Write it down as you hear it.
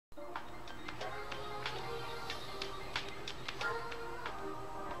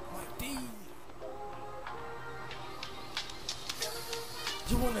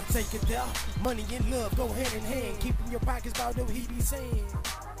take it there. Money and love go hand in hand. Keep in your pockets about what he be saying.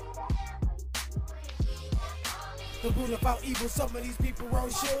 The root of all evil, some of these people roll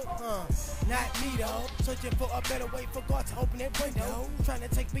shit. Not me though. Searching for a better way for God to open that window. Trying to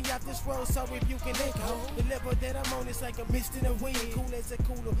take me out this road, so if you can echo. The level that I'm on is like a mist in the wind. Cool as a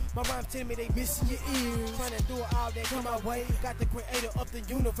cooler. My rhymes tell me they missing your ears. Trying to do all that come my way. Got the creator of the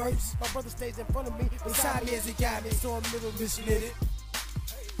universe. My brother stays in front of me, beside me as he got me, so I'm a little misled.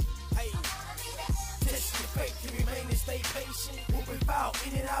 Hey. Test your faith, you remain and stay patient. Moving foul,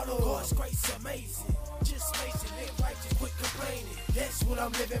 in and out of God's grace, amazing. Just face it, live righteous, quit complaining. That's what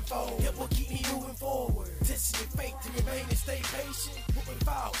I'm living for. It will keep me moving forward. Testing your faith to remain and stay patient. Moving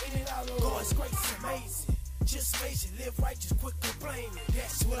foul, in and out of God's grace, amazing. Just face it, live righteous, quit complaining.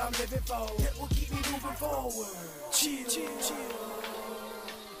 That's what I'm living for. That will keep me moving forward. Chill, chill, chill.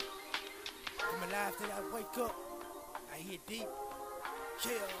 From a life that I wake up, I hit deep.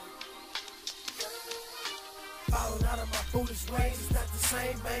 Chill. Falling out of my foolish ways, it's not the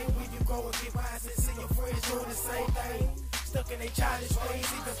same, man. When you grow and get wise and see your friends doing the same thing. Stuck in their childish ways,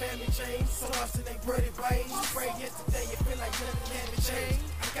 even family change. So lost in their brothers ways. You prayed yesterday, you feel like nothing had to change.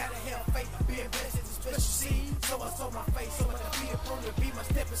 I gotta have faith, being blessed is a special seed. So I saw my face, so I can be a pro to be my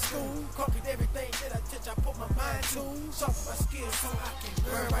step in school. Conquered everything that I touch, I put my mind to. Sharpen my skills so I can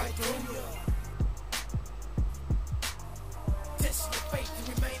burn right through ya. Test your faith to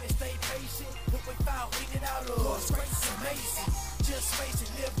remain and stay patient. Put without in and out of God's grace, amazing. Just face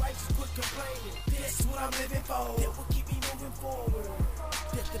it, live righteous, quit complaining. That's what I'm living for. That will keep me moving forward.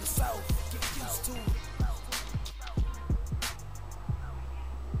 Death to the south, get used to it.